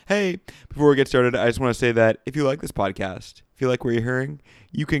Hey, before we get started, I just want to say that if you like this podcast, if you like what you're hearing,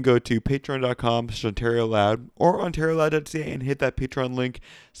 you can go to patreon.com/Ontario Loud or OntarioLoud.ca and hit that Patreon link.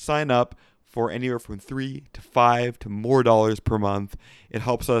 Sign up for anywhere from $3 to $5 to more dollars per month. It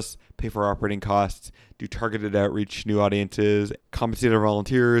helps us pay for our operating costs, do targeted outreach to new audiences, compensate our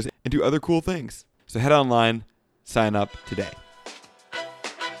volunteers, and do other cool things. So head online, sign up today.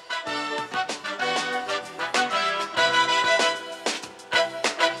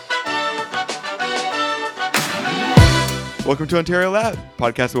 Welcome to Ontario Loud,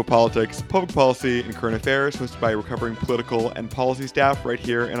 podcast about politics, public policy, and current affairs, hosted by recovering political and policy staff right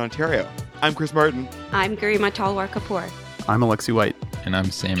here in Ontario. I'm Chris Martin. I'm Garima Talwar Kapoor. I'm Alexi White. And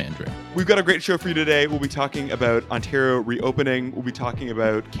I'm Sam Andrew. We've got a great show for you today. We'll be talking about Ontario reopening. We'll be talking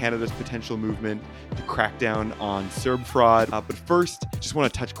about Canada's potential movement to crack down on CERB fraud. But first, just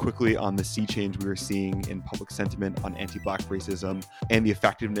want to touch quickly on the sea change we are seeing in public sentiment on anti-Black racism and the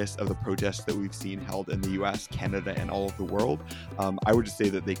effectiveness of the protests that we've seen held in the US, Canada, and all over the world. I would just say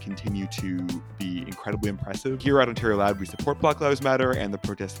that they continue to be incredibly impressive. Here at Ontario Loud, we support Black Lives Matter and the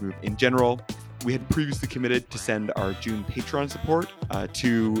protest move in general. We had previously committed to send our June Patreon support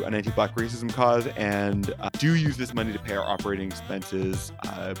to an anti-Black racism cause and do use this money to pay our operating expenses.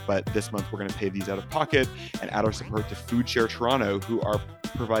 But this month we're going to pay these out of pocket and add our support to Food Share Toronto, who are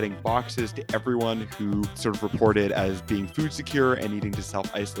providing boxes to everyone who sort of reported as being food secure and needing to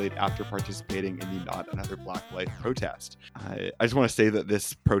self-isolate after participating in the Not Another Black Life protest. I just want to say that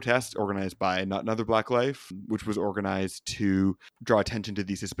this protest organized by Not Another Black Life, which was organized to draw attention to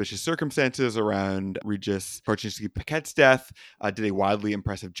these suspicious circumstances around Regis Korchinski-Paquette's death, did a wildly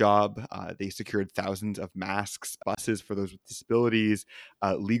impressive job. They secured thousands of masks, buses for those with disabilities,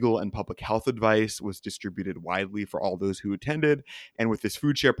 legal and public health advice was distributed widely for all those who attended. And with this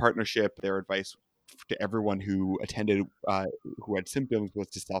Food Share partnership, their advice to everyone who attended who had symptoms was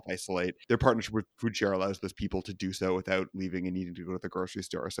to self-isolate. Their partnership with Food Share allows those people to do so without leaving and needing to go to the grocery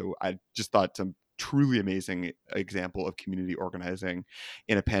store. So I just thought some truly amazing example of community organizing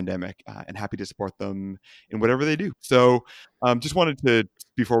in a pandemic, and happy to support them in whatever they do. So just wanted to,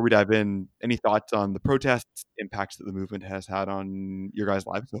 before we dive in, any thoughts on the protests, impacts that the movement has had on your guys'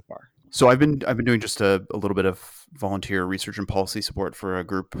 lives so far? So I've been doing just a little bit of volunteer research and policy support for a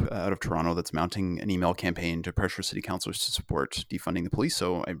group out of Toronto that's mounting an email campaign to pressure city councillors to support defunding the police.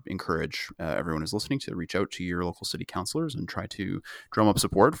 So I encourage everyone who's listening to reach out to your local city councillors and try to drum up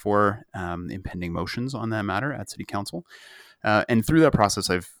support for impending motions on that matter at city council. And through that process,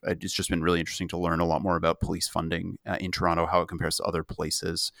 it's just been really interesting to learn a lot more about police funding in Toronto, how it compares to other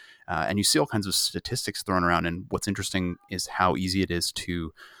places. And you see all kinds of statistics thrown around. And what's interesting is how easy it is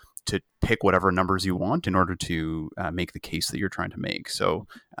to pick whatever numbers you want in order to make the case that you're trying to make. So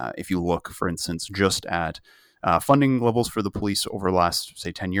if you look, for instance, just at funding levels for the police over the last,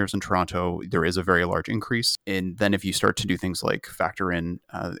 say, 10 years in Toronto, there is a very large increase. And then if you start to do things like factor in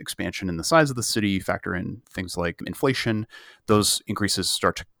expansion in the size of the city, factor in things like inflation, those increases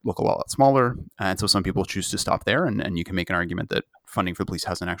start to look a lot smaller. And so some people choose to stop there. And you can make an argument that funding for the police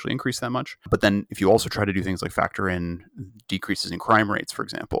hasn't actually increased that much. But then if you also try to do things like factor in decreases in crime rates, for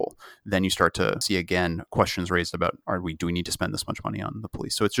example, then you start to see again questions raised about do we need to spend this much money on the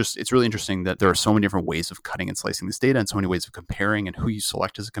police? So it's really interesting that there are so many different ways of cutting and slicing this data and so many ways of comparing and who you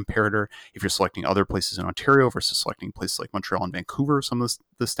select as a comparator. If you're selecting other places in Ontario versus selecting places like Montreal and Vancouver, some of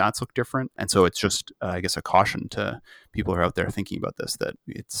the stats look different. And so it's just, I guess, a caution to people who are out there thinking about this, that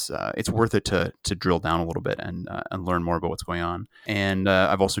it's worth it to drill down a little bit and learn more about what's going on. And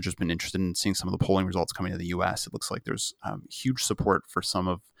I've also just been interested in seeing some of the polling results coming to the US. It looks like there's huge support for some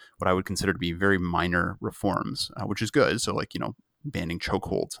of what I would consider to be very minor reforms, which is good. So banning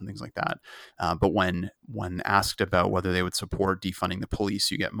chokeholds and things like that. But when asked about whether they would support defunding the police,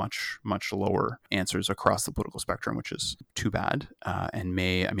 you get much, much lower answers across the political spectrum, which is too bad. And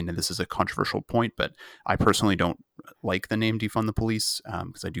this is a controversial point, but I personally don't like the name defund the police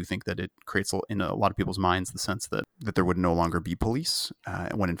because I do think that it creates in a lot of people's minds the sense that there would no longer be police,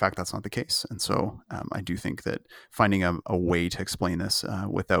 when in fact that's not the case. And so I do think that finding a way to explain this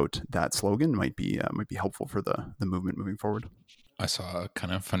without that slogan might be helpful for the movement moving forward. I saw a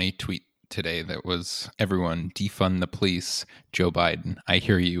kind of funny tweet today that was, everyone defund the police, Joe Biden, I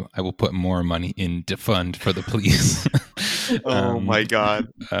hear you, I will put more money in defund for the police. Oh my God.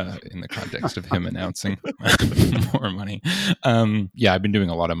 In the context of him announcing more money. I've been doing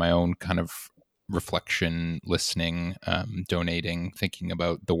a lot of my own kind of reflection, listening, donating, thinking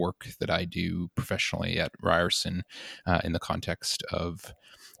about the work that I do professionally at Ryerson in the context of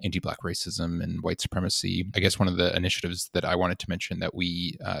anti-Black racism and white supremacy. I guess one of the initiatives that I wanted to mention that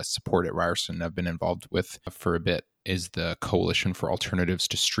we support at Ryerson, I've been involved with for a bit, is the Coalition for Alternatives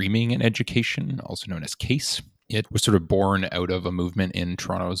to Streaming in Education, also known as CASE. It was sort of born out of a movement in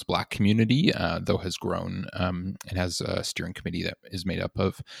Toronto's Black community, though has grown and has a steering committee that is made up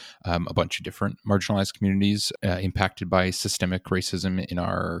of a bunch of different marginalized communities impacted by systemic racism in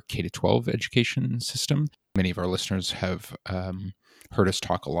our K-12 education system. Many of our listeners have heard us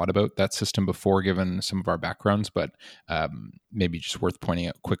talk a lot about that system before, given some of our backgrounds, but maybe just worth pointing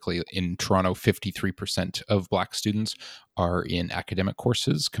out quickly, in Toronto, 53% of Black students are in academic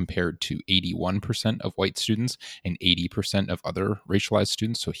courses compared to 81% of white students and 80% of other racialized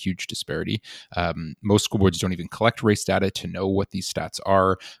students, so huge disparity. Most school boards don't even collect race data to know what these stats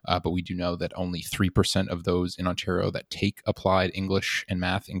are, but we do know that only 3% of those in Ontario that take applied English and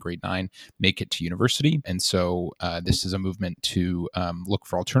math in grade 9 make it to university. And so this is a movement to look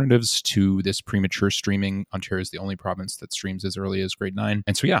for alternatives to this premature streaming. Ontario is the only province that streams as early as grade 9.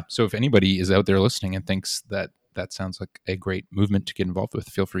 And so if anybody is out there listening and thinks that sounds like a great movement to get involved with,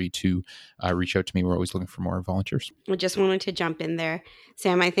 feel free to reach out to me. We're always looking for more volunteers. I just wanted to jump in there.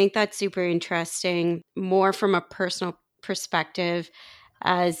 Sam, I think that's super interesting, more from a personal perspective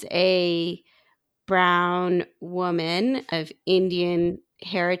as a brown woman of Indian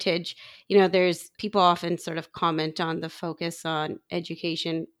heritage. There's people often sort of comment on the focus on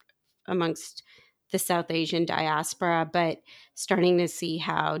education amongst the South Asian diaspora, but starting to see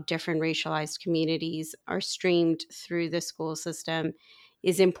how different racialized communities are streamed through the school system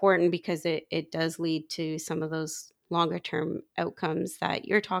is important, because it does lead to some of those longer term outcomes that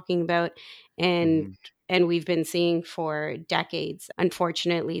you're talking about. And we've been seeing for decades.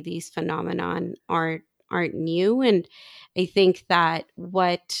 Unfortunately, these phenomenon aren't new. And I think that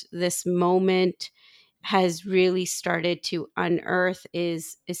what this moment has really started to unearth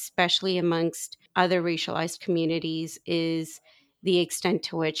is, especially amongst other racialized communities, is the extent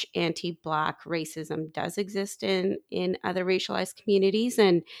to which anti-Black racism does exist in other racialized communities.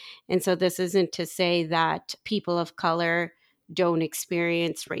 And so this isn't to say that people of color don't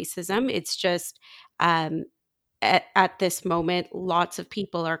experience racism. It's just at this moment, lots of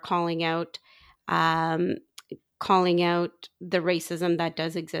people are calling out the racism that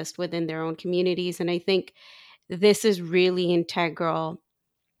does exist within their own communities. And I think this is really integral,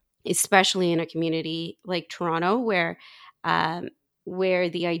 especially in a community like Toronto, where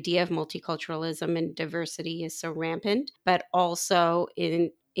the idea of multiculturalism and diversity is so rampant, but also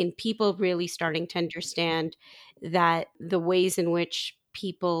in people really starting to understand that the ways in which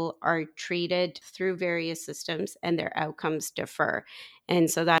people are treated through various systems and their outcomes differ.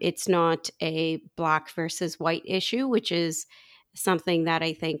 And so that it's not a Black versus white issue, which is something that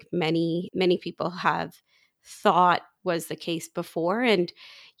I think many people have thought was the case before. And,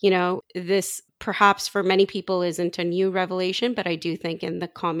 this perhaps for many people isn't a new revelation, but I do think in the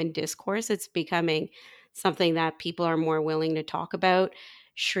common discourse, it's becoming something that people are more willing to talk about.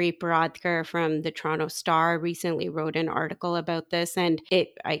 Shri Paradkar from the Toronto Star recently wrote an article about this, and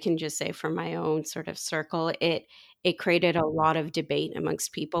I can just say from my own sort of circle, it created a lot of debate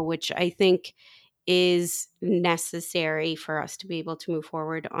amongst people, which I think is necessary for us to be able to move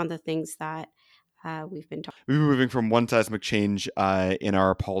forward on the things that we've been talking. We're moving from one seismic change in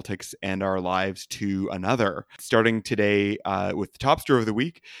our politics and our lives to another, starting today with the top story of the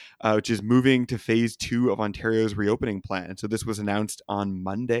week, which is moving to phase 2 of Ontario's reopening plan. So this was announced on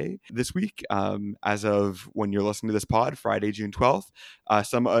Monday this week. As of when you're listening to this pod, Friday, June 12th,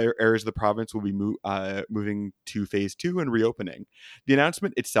 some areas of the province will be moving to phase 2 and reopening. The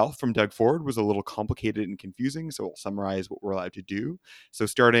announcement itself from Doug Ford was a little complicated and confusing, so we'll summarize what we're allowed to do. So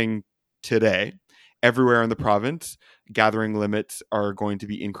starting today, everywhere in the province, gathering limits are going to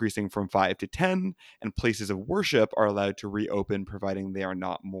be increasing from 5 to 10, and places of worship are allowed to reopen, providing they are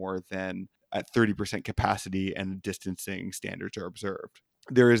not more than at 30% capacity and distancing standards are observed.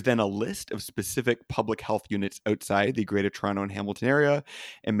 There is then a list of specific public health units outside the Greater Toronto and Hamilton area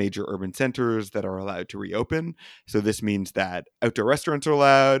and major urban centers that are allowed to reopen. So this means that outdoor restaurants are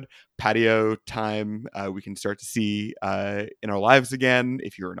allowed, patio time we can start to see in our lives again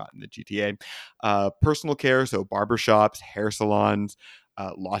if you're not in the GTA. Personal care, so barbershops, hair salons,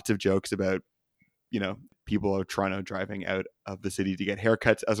 lots of jokes about, people of Toronto driving out of the city to get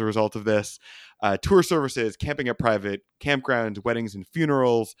haircuts as a result of this. Tour services, camping at private campgrounds, weddings and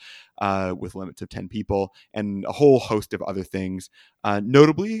funerals with limits of 10 people, and a whole host of other things.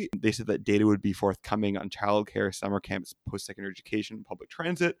 Notably, they said that data would be forthcoming on childcare, summer camps, post-secondary education, and public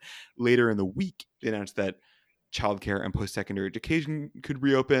transit. Later in the week, they announced that childcare and post-secondary education could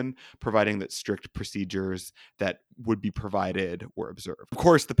reopen, providing that strict procedures that would be provided were observed. Of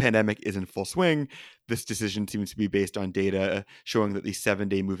course, the pandemic is in full swing. This decision seems to be based on data showing that the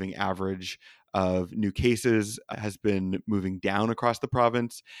 7-day moving average of new cases has been moving down across the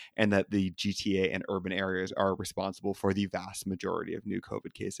province, and that the GTA and urban areas are responsible for the vast majority of new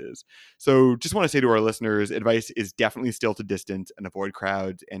COVID cases. So just want to say to our listeners, advice is definitely still to distance and avoid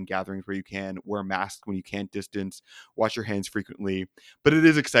crowds and gatherings where you can. Wear masks when you can't distance. Wash your hands frequently. But it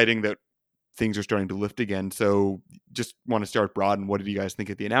is exciting that things are starting to lift again. So just want to start broad. And what did you guys think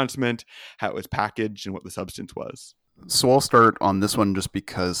of the announcement, how it was packaged, and what the substance was? So I'll start on this one just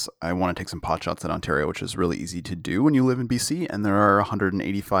because I want to take some pot shots at Ontario, which is really easy to do when you live in BC. And there are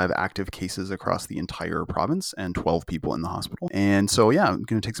 185 active cases across the entire province and 12 people in the hospital. And so, yeah, I'm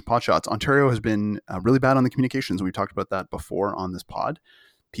going to take some pot shots. Ontario has been really bad on the communications. We talked about that before on this pod.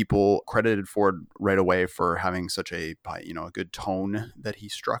 People credited Ford right away for having such a good tone that he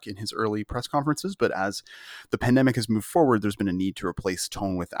struck in his early press conferences. But as the pandemic has moved forward, there's been a need to replace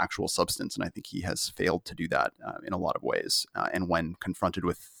tone with actual substance. And I think he has failed to do that in a lot of ways. And when confronted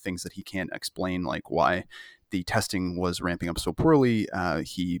with things that he can't explain, like why the testing was ramping up so poorly,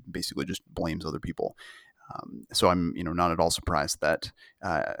 he basically just blames other people. So I'm not at all surprised that,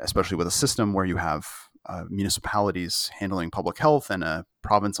 especially with a system where you have municipalities handling public health and a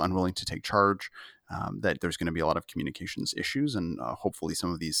province unwilling to take charge, that there's going to be a lot of communications issues, and hopefully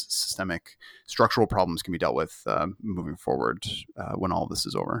some of these systemic structural problems can be dealt with moving forward when all of this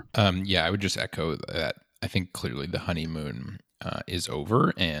is over. I would just echo that. I think clearly the honeymoon is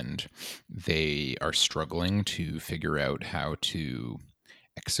over, and they are struggling to figure out how to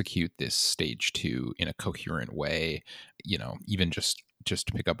execute this stage 2 in a coherent way. Even just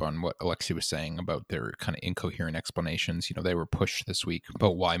to pick up on what Alexi was saying about their kind of incoherent explanations, they were pushed this week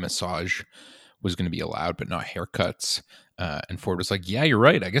about why massage was going to be allowed, but not haircuts. And Ford was like, yeah, you're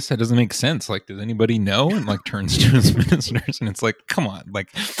right. I guess that doesn't make sense. Like, does anybody know? And like turns to his ministers and it's like, come on.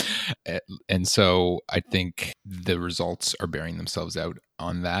 And so I think the results are bearing themselves out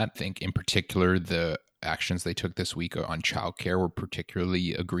on that. I think in particular, the actions they took this week on childcare were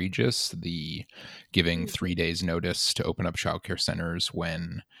particularly egregious. The giving 3 days notice to open up childcare centers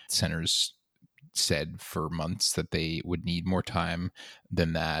when centers said for months that they would need more time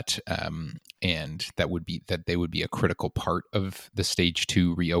than that, and that they would be a critical part of the stage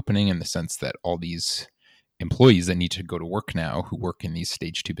 2 reopening, in the sense that all these employees that need to go to work now, who work in these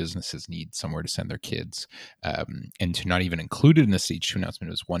stage 2 businesses, need somewhere to send their kids. And to not even include it in the stage 2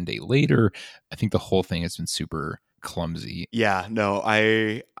 announcement was 1 day later. I think the whole thing has been super clumsy. Yeah, no,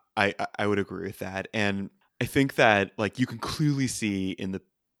 I would agree with that. And I think that you can clearly see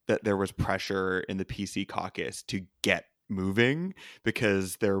that there was pressure in the PC caucus to get moving,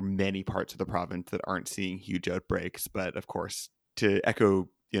 because there are many parts of the province that aren't seeing huge outbreaks. But of course, to echo,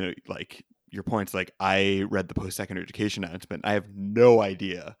 your points, I read the post-secondary education announcement. I have no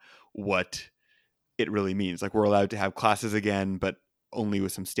idea what it really means. We're allowed to have classes again, but only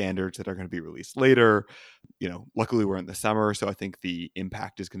with some standards that are going to be released later. Luckily we're in the summer, so I think the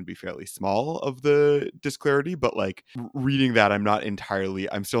impact is going to be fairly small of the disclarity. But reading that,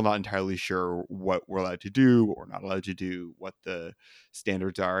 I'm still not entirely sure what we're allowed to do or not allowed to do, what the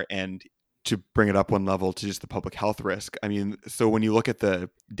standards are. And to bring it up one level to just the public health risk. I mean, so when you look at the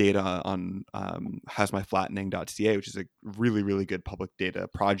data on howsmyflattening.ca, which is a really, really good public data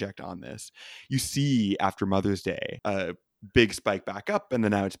project on this, you see after Mother's Day a big spike back up, and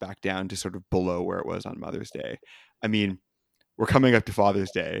then now it's back down to sort of below where it was on Mother's Day. I mean, we're coming up to Father's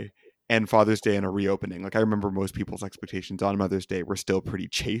Day, and Father's Day and a reopening. I remember most people's expectations on Mother's Day were still pretty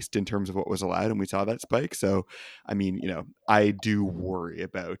chaste in terms of what was allowed, and we saw that spike. So, I mean, I do worry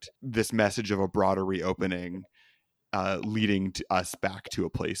about this message of a broader reopening leading to us back to a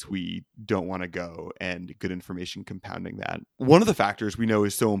place we don't want to go, and good information compounding that. One of the factors we know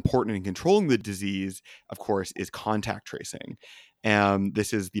is so important in controlling the disease, of course, is contact tracing. And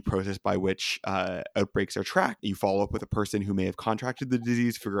this is the process by which outbreaks are tracked. You follow up with a person who may have contracted the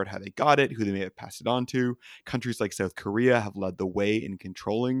disease, figure out how they got it, who they may have passed it on to. Countries like South Korea have led the way in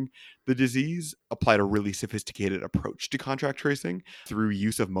controlling the disease, applied a really sophisticated approach to contact tracing through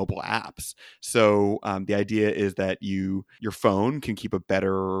use of mobile apps. So the idea is that your phone can keep a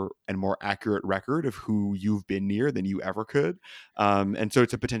better and more accurate record of who you've been near than you ever could. And so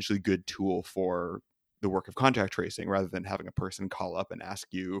it's a potentially good tool for the work of contact tracing, rather than having a person call up and ask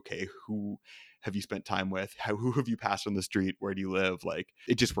you, okay, who have you spent time with? Who have you passed on the street? Where do you live?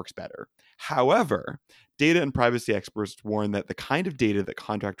 It just works better. However, data and privacy experts warn that the kind of data that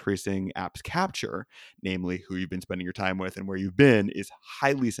contact tracing apps capture, namely who you've been spending your time with and where you've been, is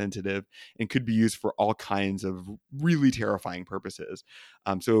highly sensitive and could be used for all kinds of really terrifying purposes.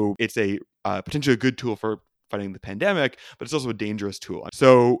 So it's a potentially a good tool for fighting the pandemic, but it's also a dangerous tool.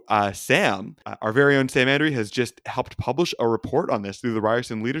 So Sam, our very own Sam Andry, has just helped publish a report on this through the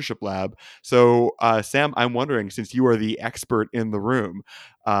Ryerson Leadership Lab. So Sam, I'm wondering, since you are the expert in the room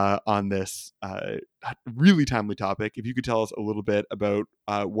on this really timely topic, if you could tell us a little bit about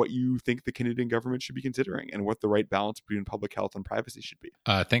what you think the Canadian government should be considering and what the right balance between public health and privacy should be.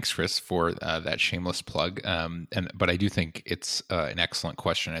 Thanks, Chris, for that shameless plug. But I do think it's an excellent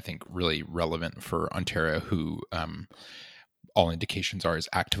question. I think really relevant for Ontario, who all indications are is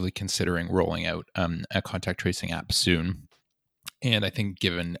actively considering rolling out a contact tracing app soon. And I think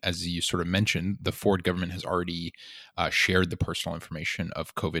given, as you sort of mentioned, the Ford government has already shared the personal information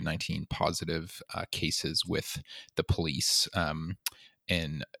of COVID-19 positive cases with the police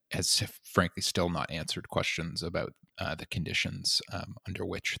and has frankly still not answered questions about the conditions under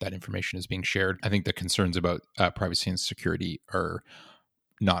which that information is being shared. I think the concerns about privacy and security are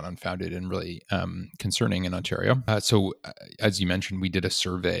not unfounded and really concerning in Ontario. So as you mentioned, we did a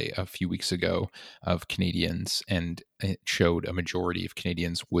survey a few weeks ago of Canadians, and it showed a majority of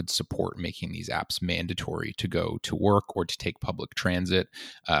Canadians would support making these apps mandatory to go to work or to take public transit.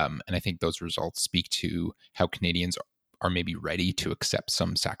 And I think those results speak to how Canadians are maybe ready to accept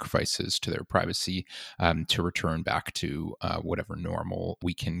some sacrifices to their privacy to return back to whatever normal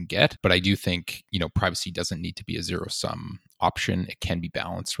we can get. But I do think, privacy doesn't need to be a zero-sum option. It can be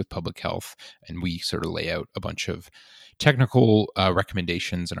balanced with public health. And we sort of lay out a bunch of technical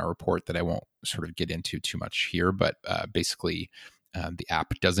recommendations in our report that I won't sort of get into too much here. But basically, the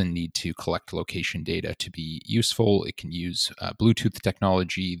app doesn't need to collect location data to be useful. It can use Bluetooth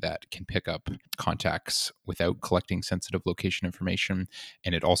technology that can pick up contacts without collecting sensitive location information.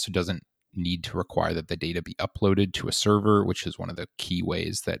 And it also doesn't need to require that the data be uploaded to a server, which is one of the key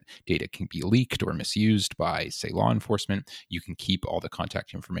ways that data can be leaked or misused by, say, law enforcement. You can keep all the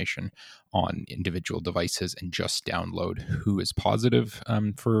contact information on individual devices and just download who is positive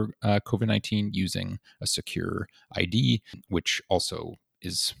for COVID-19 using a secure ID, which also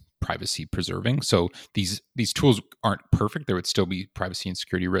is privacy preserving. So these tools aren't perfect. There would still be privacy and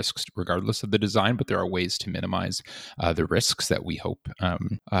security risks regardless of the design, but there are ways to minimize the risks that we hope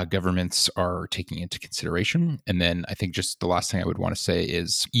governments are taking into consideration. And then I think just the last thing I would want to say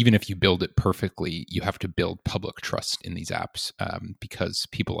is even if you build it perfectly, you have to build public trust in these apps because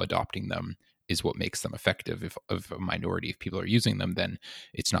people adopting them is what makes them effective. If a minority of people are using them, then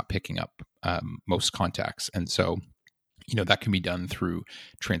it's not picking up most contacts. And so that can be done through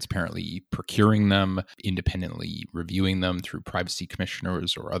transparently procuring them, independently reviewing them through privacy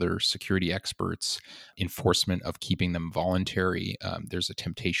commissioners or other security experts, enforcement of keeping them voluntary. There's a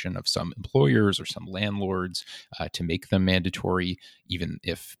temptation of some employers or some landlords to make them mandatory, even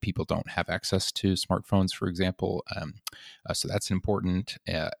if people don't have access to smartphones, for example. So that's important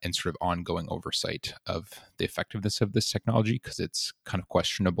and sort of ongoing oversight of the effectiveness of this technology, because it's kind of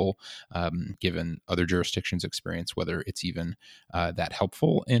questionable given other jurisdictions' experience, whether it's even that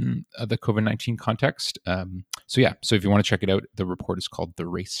helpful in the COVID-19 context. So if you want to check it out, the report is called The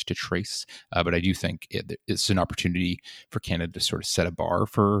Race to Trace. But I do think it's an opportunity for Canada to sort of set a bar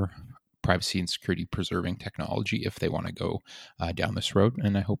for privacy and security preserving technology if they want to go down this road.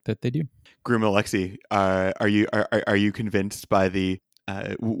 And I hope that they do. Groom Alexi, are you convinced by the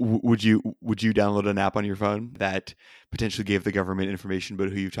would you download an app on your phone that potentially gave the government information about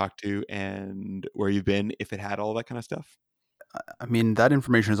who you've talked to and where you've been if it had all that kind of stuff? I mean, that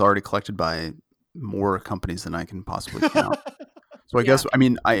information is already collected by more companies than I can possibly count. So I guess,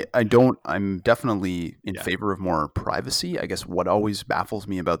 I'm definitely in favor of more privacy. I guess what always baffles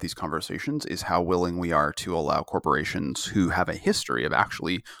me about these conversations is how willing we are to allow corporations who have a history of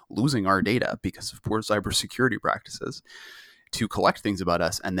actually losing our data because of poor cybersecurity practices to collect things about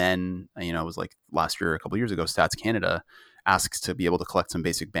us. And then, it was like last year, a couple of years ago, Stats Canada asks to be able to collect some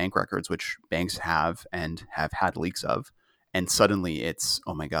basic bank records, which banks have and have had leaks of. And suddenly it's,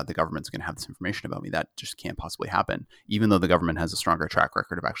 oh my God, the government's going to have this information about me. That just can't possibly happen, even though the government has a stronger track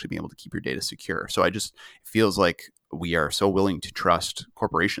record of actually being able to keep your data secure. So it feels like we are so willing to trust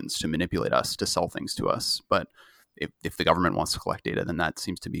corporations to manipulate us, to sell things to us. But if the government wants to collect data, then that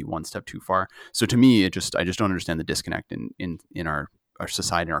seems to be one step too far. So to me, I just don't understand the disconnect in our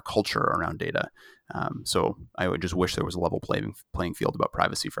society and our culture around data. So I would just wish there was a level playing field about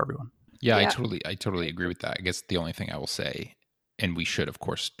privacy for everyone. Yeah, I totally agree with that. I guess the only thing I will say, and we should, of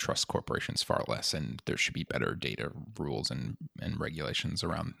course, trust corporations far less, and there should be better data rules and regulations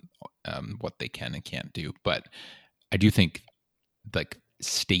around what they can and can't do. But I do think like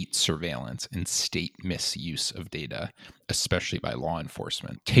state surveillance and state misuse of data, especially by law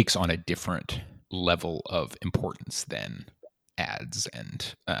enforcement, takes on a different level of importance than ads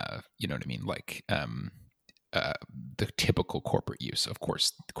and, you know what I mean? Like, the typical corporate use. Of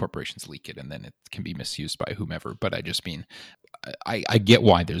course, the corporations leak it and then it can be misused by whomever. But I just mean, I get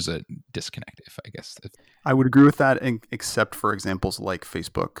why there's a disconnect, if I guess. I would agree with that, except for examples like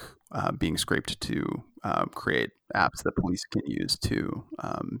Facebook being scraped to create apps that police can use to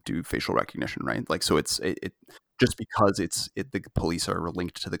do facial recognition, right? Like, so it just because the police are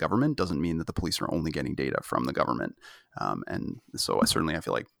linked to the government doesn't mean that the police are only getting data from the government. And so I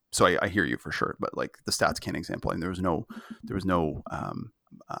feel like, so I hear you for sure, but like the StatsCan example, and there was no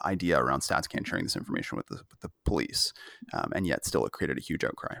idea around StatsCan sharing this information with the police, and yet still it created a huge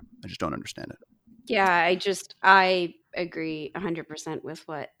outcry. I just don't understand it. Yeah, I agree 100% with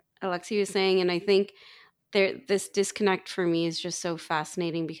what Alexi was saying, and I think this disconnect for me is just so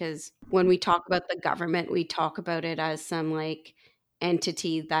fascinating because when we talk about the government, we talk about it as some like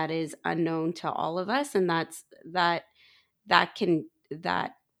entity that is unknown to all of us, and that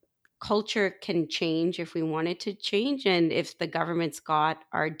culture can change if we want it to change, and if the government's got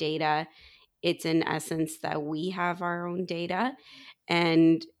our data, it's in essence that we have our own data,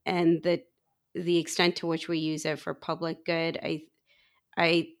 and the extent to which we use it for public good,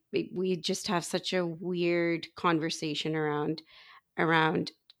 I we just have such a weird conversation around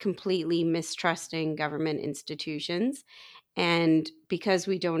completely mistrusting government institutions. And because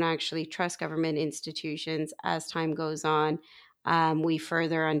we don't actually trust government institutions, as time goes on, we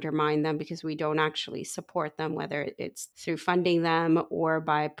further undermine them because we don't actually support them, whether it's through funding them or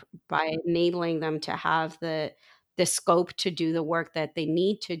by enabling them to have the scope to do the work that they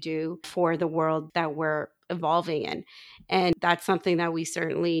need to do for the world that we're evolving in. And that's something that we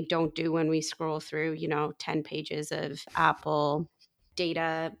certainly don't do when we scroll through, 10 pages of Apple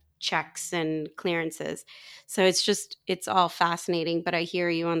data checks and clearances. So it's all fascinating, but I hear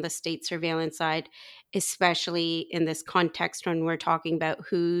you on the state surveillance side, especially in this context when we're talking about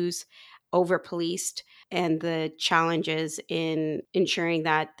who's over policed and the challenges in ensuring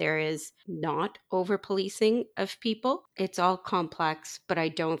that there is not over policing of people. It's all complex, but I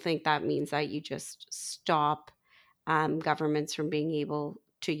don't think that means that you just stop governments from being able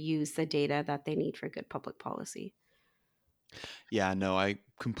to use the data that they need for good public policy. Yeah, no, I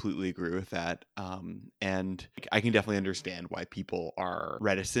completely agree with that. And I can definitely understand why people are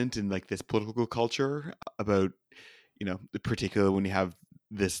reticent in like this political culture about, particularly when you have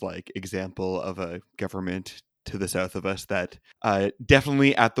this like example of a government to the south of us that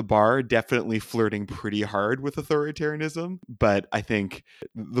definitely at the bar, definitely flirting pretty hard with authoritarianism. But I think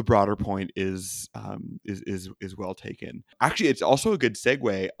the broader point is well taken. Actually, it's also a good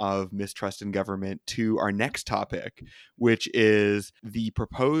segue of mistrust in government to our next topic, which is the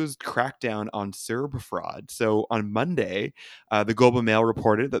proposed crackdown on CERB fraud. So on Monday, the Globe and Mail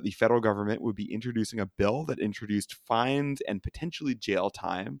reported that the federal government would be introducing a bill that introduced fines and potentially jail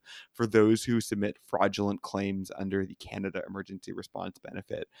time for those who submit fraudulent claims under the Canada Emergency Response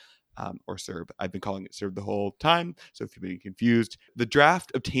Benefit, or CERB. I've been calling it CERB the whole time, so if you've been confused. The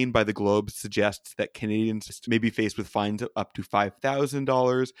draft obtained by the Globe suggests that Canadians may be faced with fines up to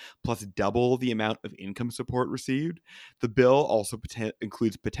 $5,000 plus double the amount of income support received. The bill also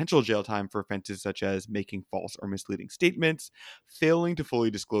includes potential jail time for offenses such as making false or misleading statements, failing to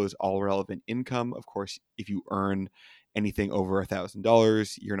fully disclose all relevant income. Of course, if you earn anything over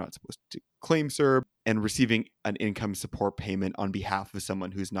 $1,000, you're not supposed to claim CERB, and receiving an income support payment on behalf of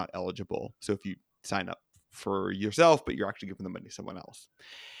someone who's not eligible. So if you sign up for yourself, but you're actually giving the money to someone else.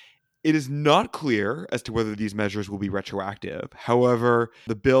 It is not clear as to whether these measures will be retroactive. However,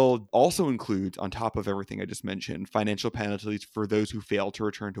 the bill also includes, on top of everything I just mentioned, financial penalties for those who fail to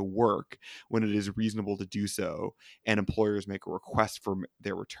return to work when it is reasonable to do so, and employers make a request for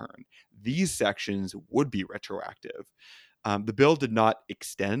their return. These sections would be retroactive. The bill did not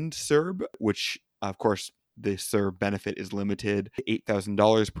extend CERB, which, of course, the CERB benefit is limited to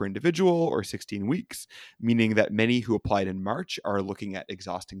 $8,000 per individual or 16 weeks, meaning that many who applied in March are looking at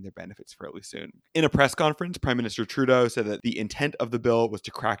exhausting their benefits fairly soon. In a press conference, Prime Minister Trudeau said that the intent of the bill was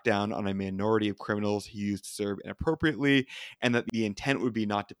to crack down on a minority of criminals who used CERB inappropriately, and that the intent would be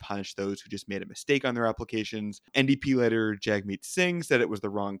not to punish those who just made a mistake on their applications. NDP leader Jagmeet Singh said it was the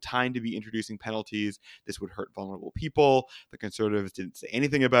wrong time to be introducing penalties. This would hurt vulnerable people. The Conservatives didn't say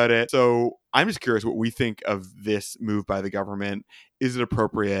anything about it. So I'm just curious what we think of this move by the government. Is it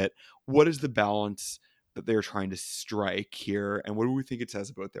appropriate? What is the balance that they're trying to strike here? And what do we think it says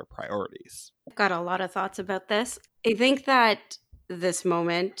about their priorities? I've got a lot of thoughts about this. I think that this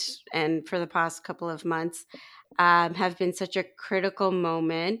moment and for the past couple of months have been such a critical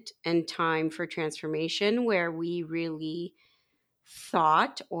moment and time for transformation where we really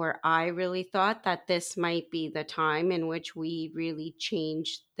thought, or I really thought, that this might be the time in which we really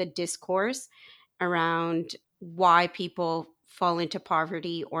change the discourse around why people fall into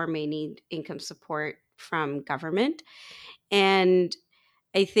poverty or may need income support from government. And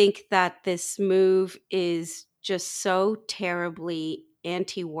I think that this move is just so terribly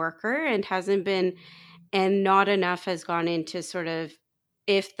anti-worker and hasn't been, and not enough has gone into sort of,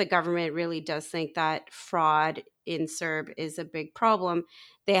 if the government really does think that fraud in CERB is a big problem,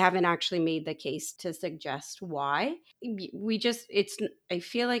 they haven't actually made the case to suggest why. I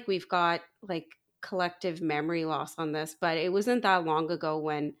feel like we've got like collective memory loss on this, but it wasn't that long ago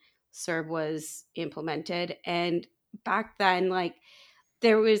when CERB was implemented. And back then, like,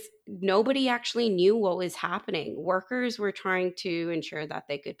 there was nobody actually knew what was happening. Workers were trying to ensure that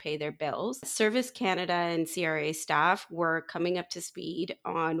they could pay their bills. Service Canada and CRA staff were coming up to speed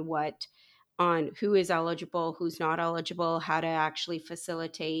on who is eligible, who's not eligible, how to actually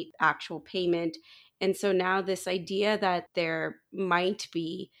facilitate actual payment. And so now this idea that there might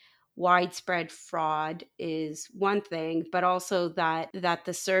be widespread fraud is one thing, but also that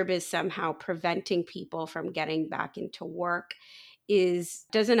the CERB is somehow preventing people from getting back into work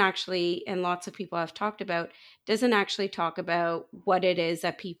doesn't actually, and lots of people have talked about, doesn't actually talk about what it is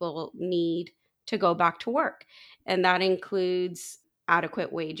that people need to go back to work. And that includes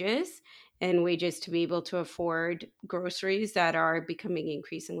adequate wages and wages to be able to afford groceries that are becoming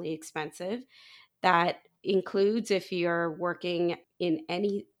increasingly expensive. That includes, if you're working in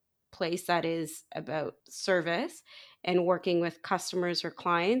any place that is about service and working with customers or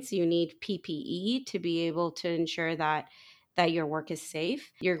clients, you need PPE to be able to ensure that your work is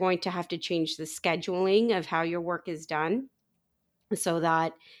safe. You're going to have to change the scheduling of how your work is done so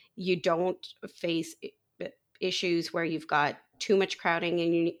that you don't face issues where you've got too much crowding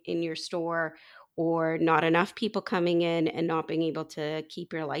in your store or not enough people coming in and not being able to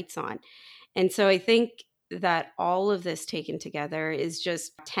keep your lights on. And so I think that all of this taken together is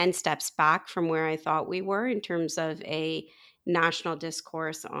just 10 steps back from where I thought we were in terms of a national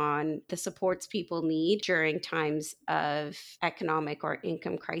discourse on the supports people need during times of economic or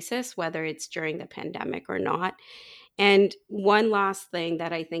income crisis, whether it's during the pandemic or not. And one last thing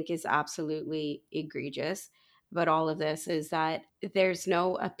that I think is absolutely egregious about all of this is that there's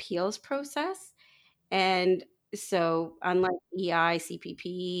no appeals process. And so, unlike EI,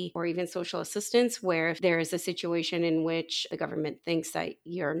 CPP, or even social assistance, where if there is a situation in which the government thinks that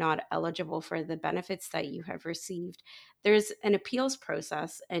you're not eligible for the benefits that you have received, there's an appeals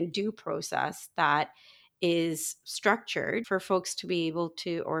process and due process that is structured for folks to be able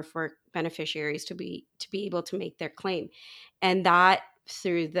to, or for beneficiaries to be able to make their claim. And that,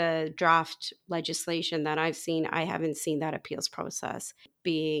 through the draft legislation that I've seen, I haven't seen that appeals process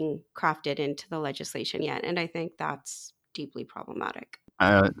being crafted into the legislation yet. And I think that's deeply problematic.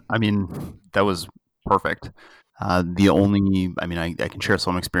 I mean, that was perfect. I can share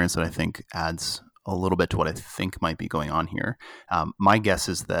some experience that I think adds a little bit to what I think might be going on here. My guess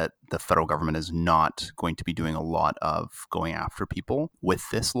is that the federal government is not going to be doing a lot of going after people with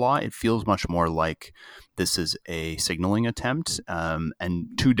this law. It feels much more like this is a signaling attempt, and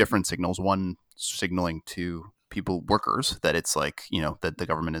two different signals. One signaling to people, workers, that it's like, that the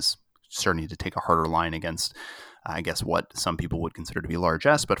government is starting to take a harder line against, I guess, what some people would consider to be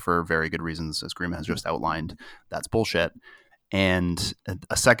largesse, but for very good reasons, as Garima has just outlined, that's bullshit. And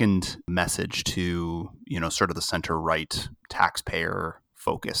a second message to, sort of the center-right taxpayer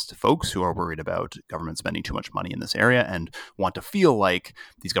focused folks who are worried about government spending too much money in this area and want to feel like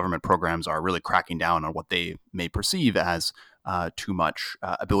these government programs are really cracking down on what they may perceive as too much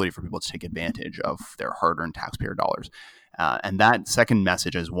ability for people to take advantage of their hard-earned taxpayer dollars. And that second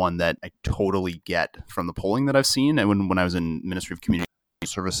message is one that I totally get from the polling that I've seen. And when I was in Ministry of Community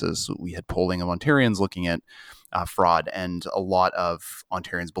Services, we had polling of Ontarians looking at fraud, and a lot of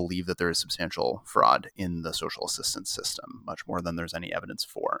Ontarians believe that there is substantial fraud in the social assistance system, much more than there's any evidence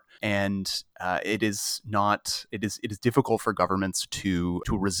for. And it is difficult for governments to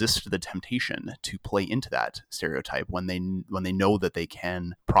resist the temptation to play into that stereotype when they know that they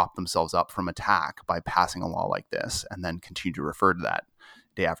can prop themselves up from attack by passing a law like this, and then continue to refer to that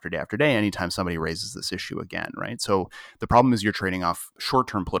day after day after day anytime somebody raises this issue again, right? So the problem is you're trading off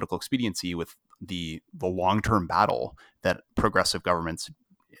short-term political expediency with the long-term battle that progressive governments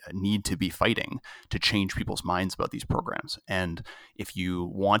need to be fighting to change people's minds about these programs. And if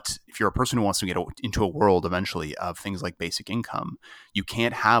you're a person who wants to get into a world eventually of things like basic income, you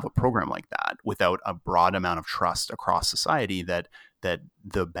can't have a program like that without a broad amount of trust across society that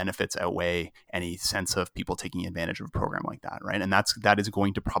the benefits outweigh any sense of people taking advantage of a program like that, right? And that is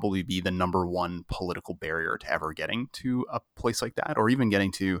going to probably be the number one political barrier to ever getting to a place like that, or even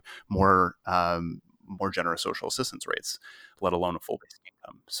getting to more generous social assistance rates, let alone a full basic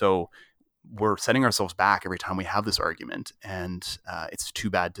income. So we're setting ourselves back every time we have this argument. And it's too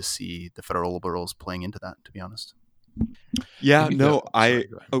bad to see the federal Liberals playing into that, to be honest. Yeah, Maybe no, sorry,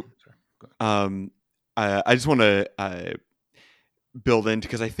 go ahead. oh, Sorry, go ahead. I just want to build into,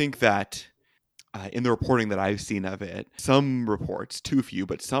 because I think that in the reporting that I've seen of it, some reports, too few,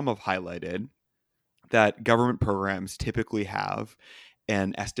 but some have highlighted that government programs typically have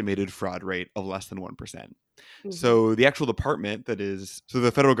an estimated fraud rate of less than 1%. So the actual department so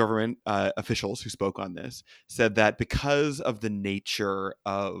the federal government officials who spoke on this said that because of the nature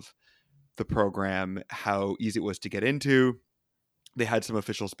of the program, how easy it was to get into, they had some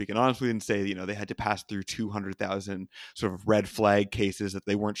officials speaking honestly and say, they had to pass through 200,000 sort of red flag cases that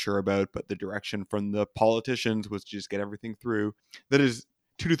they weren't sure about, but the direction from the politicians was to just get everything through. That is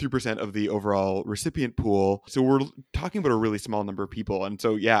 2 to 3% of the overall recipient pool. So we're talking about a really small number of people. And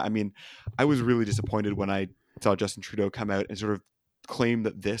so, yeah, I mean, I was really disappointed when I saw Justin Trudeau come out and sort of claim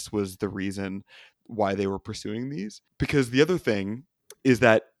that this was the reason why they were pursuing these. Because the other thing is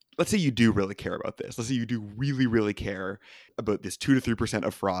that, let's say you do really care about this. Let's say you do really, really care about this 2 to 3%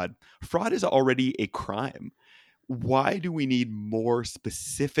 of fraud. Fraud is already a crime. Why do we need more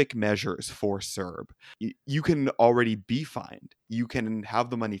specific measures for CERB? You can already be fined. You can have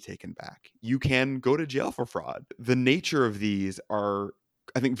the money taken back. You can go to jail for fraud. The nature of these are,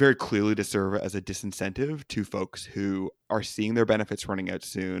 I think, very clearly to serve as a disincentive to folks who are seeing their benefits running out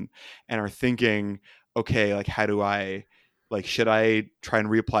soon and are thinking, okay, like, how do I, like, should I try and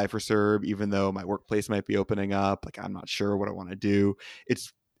reapply for CERB even though my workplace might be opening up? Like, I'm not sure what I want to do.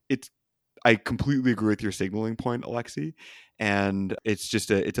 I completely agree with your signaling point, Alexi. And it's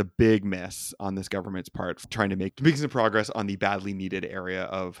a big miss on this government's part trying to make some progress on the badly needed area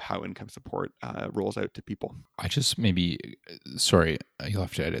of how income support rolls out to people. I just sorry, you'll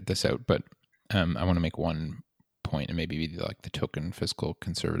have to edit this out, but I want to make one point and maybe be like the token fiscal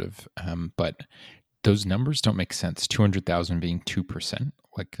conservative. But those numbers don't make sense. 200,000 being 2%.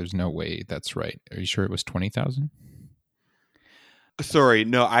 Like, there's no way that's right. Are you sure it was 20,000? Sorry,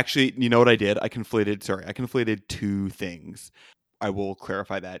 no, actually, you know what I did? I conflated two things. I will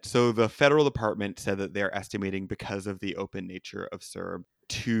clarify that. So the federal department said that they're estimating, because of the open nature of CERB,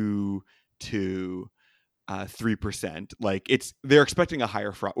 2 to 3%. Like, they're expecting a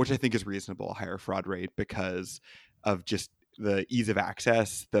higher fraud, which I think is reasonable, a higher fraud rate because of just the ease of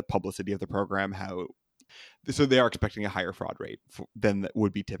access, the publicity of the program, so they are expecting a higher fraud rate than that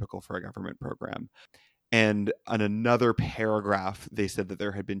would be typical for a government program. And on another paragraph, they said that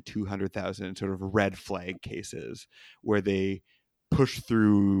there had been 200,000 sort of red flag cases where they pushed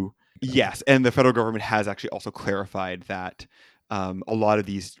through. Yes. And the federal government has actually also clarified that a lot of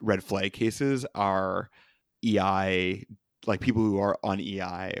these red flag cases are EI, like people who are on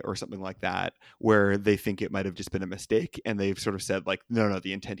EI or something like that, where they think it might have just been a mistake. And they've sort of said, like, no,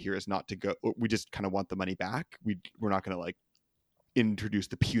 the intent here is not to go. We just kind of want the money back. We're not going to, like, introduce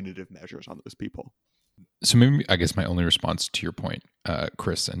the punitive measures on those people. So maybe, I guess my only response to your point,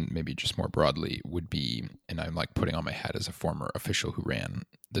 Chris, and maybe just more broadly, would be, and I'm like putting on my hat as a former official who ran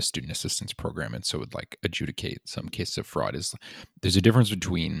the student assistance program and so would like adjudicate some cases of fraud, is there's a difference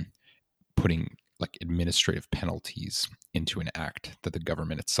between putting like administrative penalties into an act that the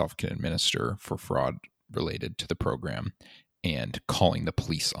government itself can administer for fraud related to the program and calling the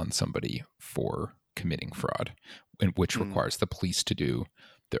police on somebody for committing fraud, which requires the police to do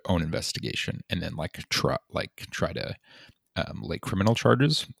their own investigation and then try to lay criminal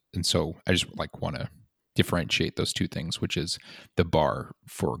charges. And so I just want to differentiate those two things, which is the bar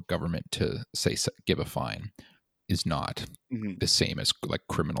for government to give a fine is not the same as like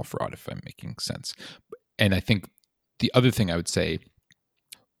criminal fraud, if I'm making sense. And I think the other thing I would say,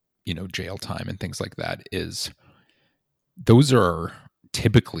 jail time and things like that, is those are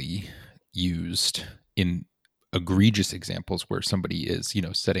typically used in egregious examples where somebody is,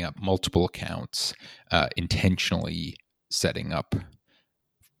 setting up multiple accounts, intentionally setting up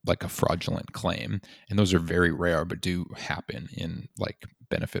like a fraudulent claim. And those are very rare, but do happen in like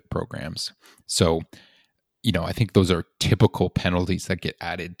benefit programs. So, I think those are typical penalties that get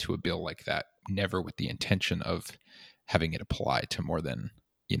added to a bill like that, never with the intention of having it apply to more than,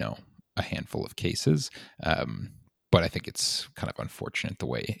 a handful of cases. But I think it's kind of unfortunate the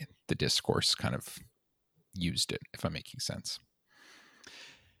way the discourse kind of used it, if I'm making sense.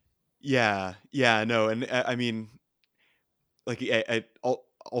 Yeah, no. And I mean, like, I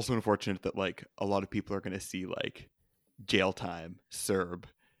also unfortunate that like a lot of people are going to see like jail time, CERB,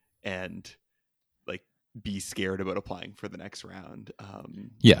 and like be scared about applying for the next round.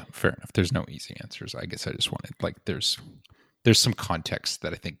 Yeah, fair enough. There's no easy answers. I guess I just wanted, like, there's some context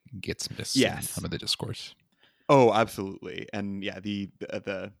that I think gets missed in some of the discourse. Oh, absolutely. And yeah, the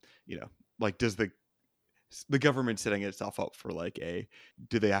like, does the government setting itself up for like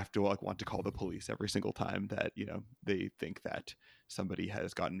do they have to like want to call the police every single time that, you know, they think that somebody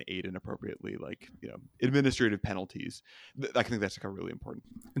has gotten aid inappropriately, like, you know, administrative penalties. I think that's like really important.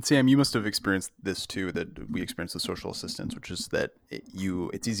 And Sam, you must have experienced this too, that we experienced with social assistance, which is that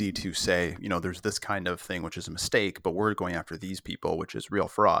it's easy to say, you know, there's this kind of thing, which is a mistake, but we're going after these people, which is real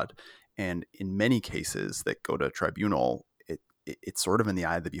fraud. And in many cases that go to tribunal, it's sort of in the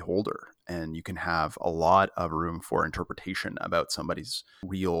eye of the beholder, and you can have a lot of room for interpretation about somebody's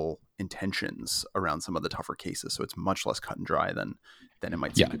real intentions around some of the tougher cases. So it's much less cut and dry than it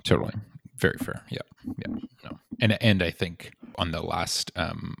might seem. Yeah, totally. Very fair. Yeah. No. And I think on the last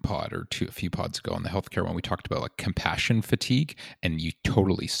pod or a few pods ago on the healthcare one, we talked about like compassion fatigue, and you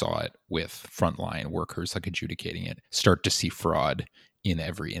totally saw it with frontline workers, like adjudicating it, start to see fraud in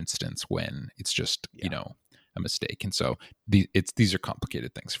every instance when it's just, you know, a mistake. And so these are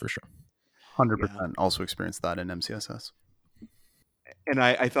complicated things for sure. 100% also experienced that in MCSS. And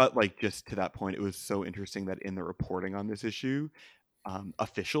I thought, like, just to that point, it was so interesting that in the reporting on this issue,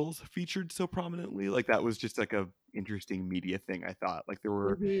 officials featured so prominently. Like, that was just like a interesting media thing. I thought, like, there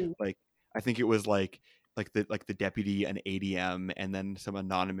were like, I think it was like the deputy, an ADM, and then some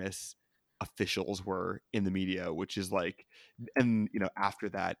anonymous officials were in the media, which is like, and you know, after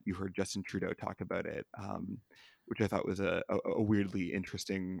that you heard Justin Trudeau talk about it, which I thought was a weirdly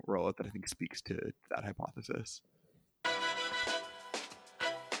interesting rollout that I think speaks to that hypothesis.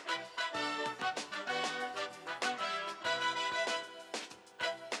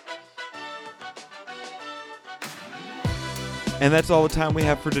 And that's all the time we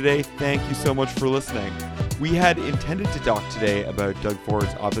have for today. Thank you so much for listening. We had intended to talk today about Doug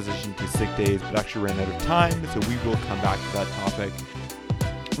Ford's opposition to sick days, but actually ran out of time, so we will come back to that topic.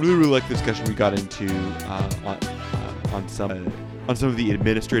 Really like the discussion we got into on some of the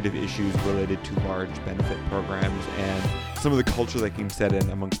administrative issues related to large benefit programs and some of the culture that can set in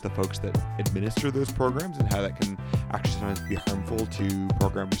amongst the folks that administer those programs and how that can actually sometimes be harmful to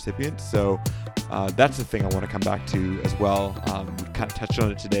program recipients. So that's the thing I want to come back to as well. We kind of touched on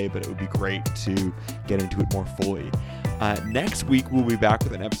it today, but it would be great to get into it more fully. Next week, we'll be back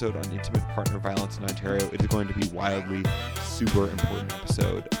with an episode on intimate partner violence in Ontario. It is going to be wildly super important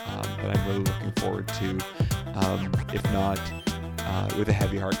episode that I'm really looking forward to, if not with a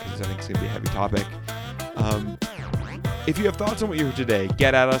heavy heart, because I think it's going to be a heavy topic. If you have thoughts on what you heard today,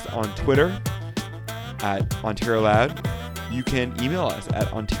 get at us on Twitter at Ontario Loud. You can email us at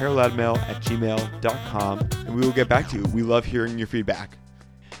ontarioloudmail@gmail.com, and we will get back to you. We love hearing your feedback.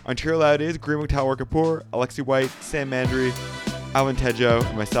 Ontario Loud is Graham Muktawa Kapoor, Alexi White, Sam Mandry, Alvin Tejo,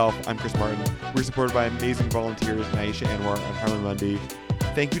 and myself. I'm Chris Martin. We're supported by amazing volunteers, Naisha Anwar and Harlan Mundy.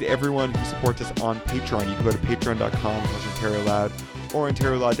 Thank you to everyone who supports us on Patreon. You can go to patreon.com/Ontario Loud or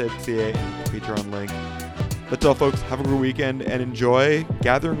OntarioLoud.ca and the Patreon link. That's all, folks. Have a good weekend and enjoy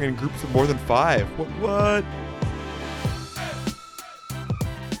gathering in groups of more than 5. What?